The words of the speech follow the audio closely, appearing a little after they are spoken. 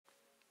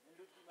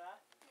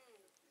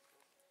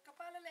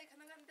เลยข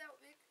นาดนั้นเดียว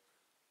วิก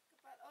กระ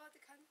เป๋าอ้อติ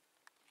คัน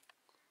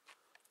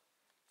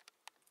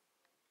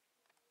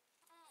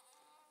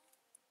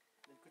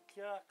เป็นกุเ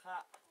ที่ยวค่ะ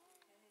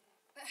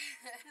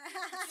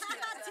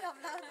เชื่อม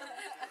แล้ว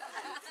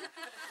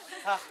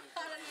ค่ะ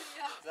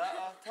จะ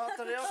ทอด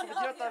ตัวเดียวกุ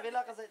เที่ยวตาเวล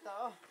าก็ใส่ต่อ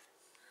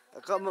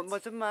ก็มา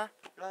จุ่มมา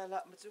ละ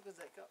มาจุ่มก็ใ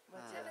ส่ก็มา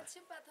เจอชิ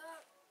มปลาทอ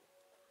ด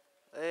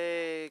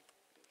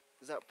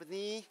จะป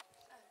นี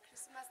คริ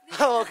สต์มาสนี่โ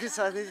อ้คริสต์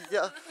มาสนี่เดี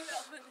ยว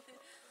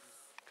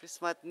คริส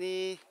ต์มาส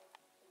นี่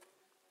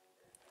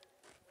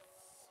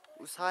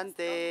อุสานเ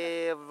ต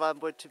วัน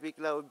บดชีวิต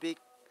เราบิ๊ก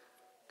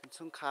กันส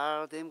งขลา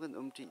เต็มกัน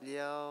จีเ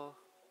ลี้ยว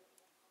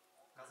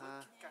ฮะ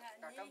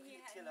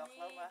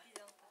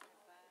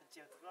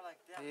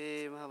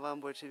มาวัน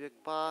บดชีวิต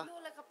ป้า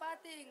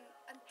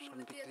ค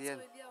นบิ๊กเลี้ยง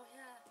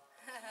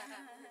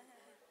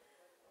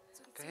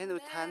ก็เห็นอุ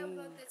ทัน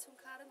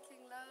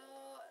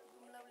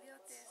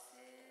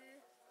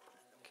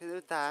เห็น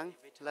อุตัง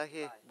ละเห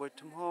บด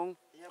ทุ่มห้อง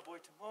บด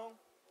ทุ่มห้อ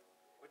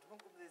ง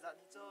กุมใจจัด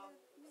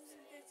นี่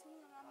จ้า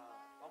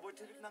มาบด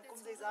ชีวิตนั่งกุม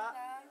ใจจัด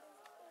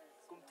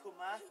กุมทุ่ม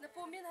อ่ะน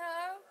ปูมินเฮา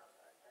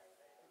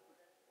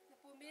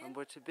มาบ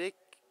ดชีวิต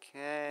แ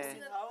ค่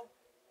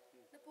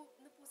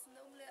นปูส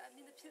นุกเลยอัน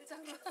นี้นพิลจัง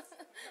เลย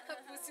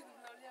นปูสนุก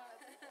เราเรียก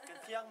กัน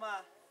เที่ยงมา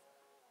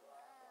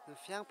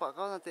เที่ยงปะ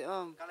ก็นั่นเตะกั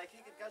นอะไรขี้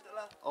กันกันตัว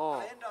ละอะ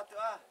ไรเห็นดอกตั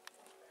ว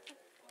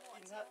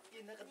กิ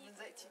นกันมันใ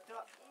จชิดตัว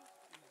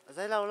ใจ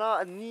เราละ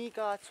อันนี้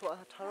ก็ชัว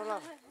ร์เท่าละ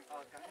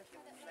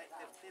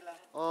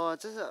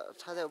这是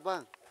差点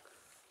棒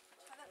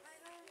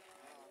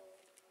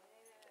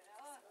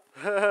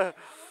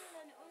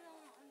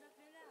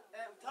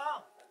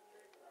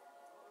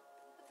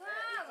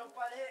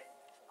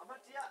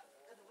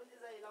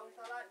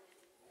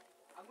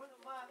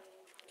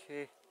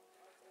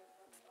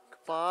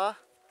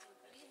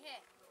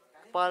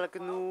ปลาละกั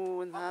นนู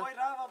นฮะ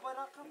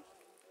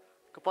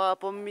กปลา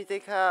ปมมีแต่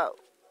แค่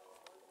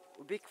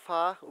อุบิกฟ้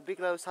าอุบิก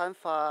เราสัน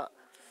ฟ้า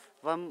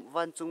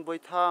วันจุงบอย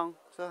ทอง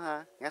ใช่ฮะ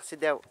งักเสีย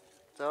เดียว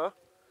เจ้า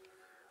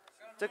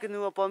จะกันนู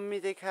ปมมี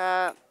แต่แค่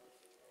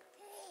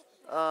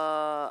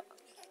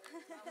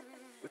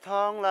อุท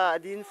องละ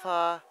ดินฟ้า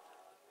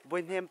บ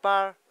นเฮมปา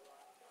ร์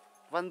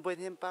วันบน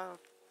เฮมปาร์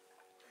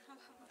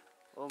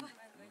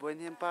บน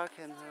เฮมปาร์แ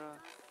ค่นั้น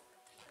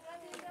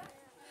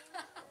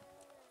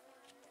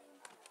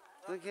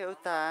ตัวเกี่ยว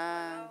ต่า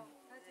ง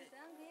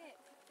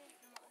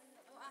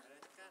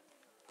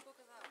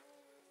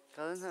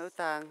ก็ต้องเอา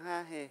ต่างฮะ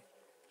เฮ้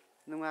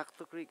นุ่งอัก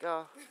ตุกริกเอา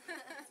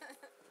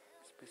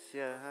สเปเชี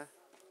ยลฮะ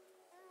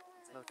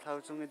เราเท่า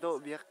จงในโด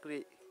เบียกริ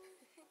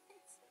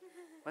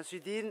มันสวี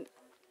ดิน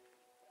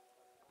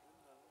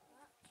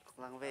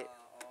หลังเว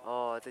อ๋อ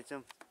แต่จ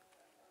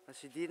ำมัน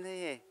สวีดินให้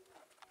เฮ้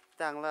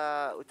ต่างละ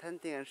อุทัน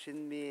เตียงชิน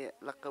มี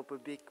ลักเกาป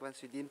บิกมัน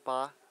สวีดินป้า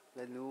แล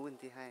ะนู้น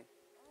ที่ให้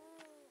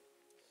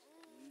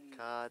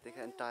ข้าแต่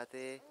ขันตาเต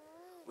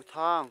อุท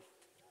อง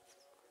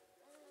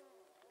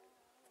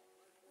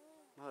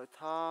มาอุ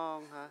ทอง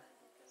ฮะ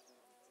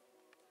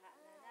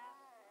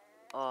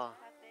อ๋อ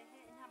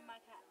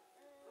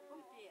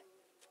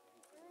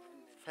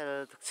แฟน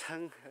ทุกช่า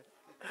ง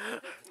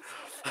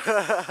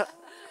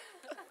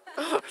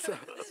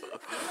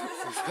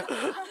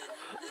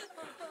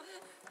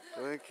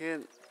ตัวขึ้น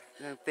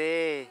นางเ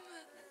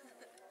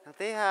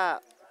ต้ฮะ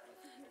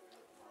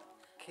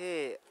เค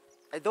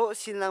ไอโด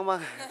ชินลังมั้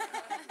ง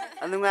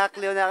อันนึงงัก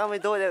เลี้ยวนักก็ไม่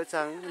โดเดี๋ยว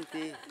จังทัน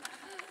ที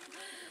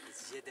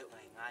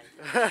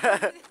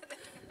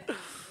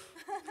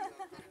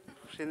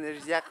ชินเ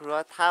รียกรัว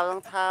เท้าต้อ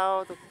งเท้า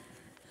ทุก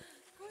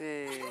นี่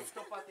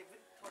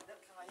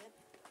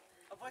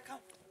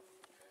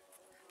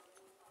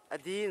อ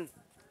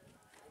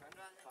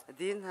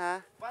ดีนฮะ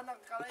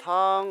ท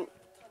อง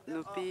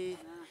ลูปี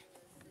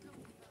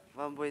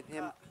วันบุญเท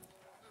ม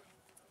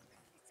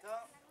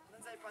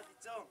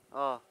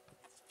อ๋อ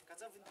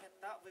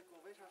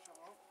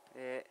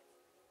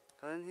เข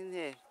าเล่นที่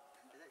นี่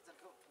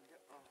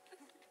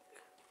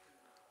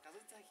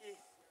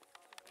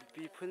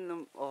ปีพุ่นน้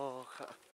ำอ๋อค่ะ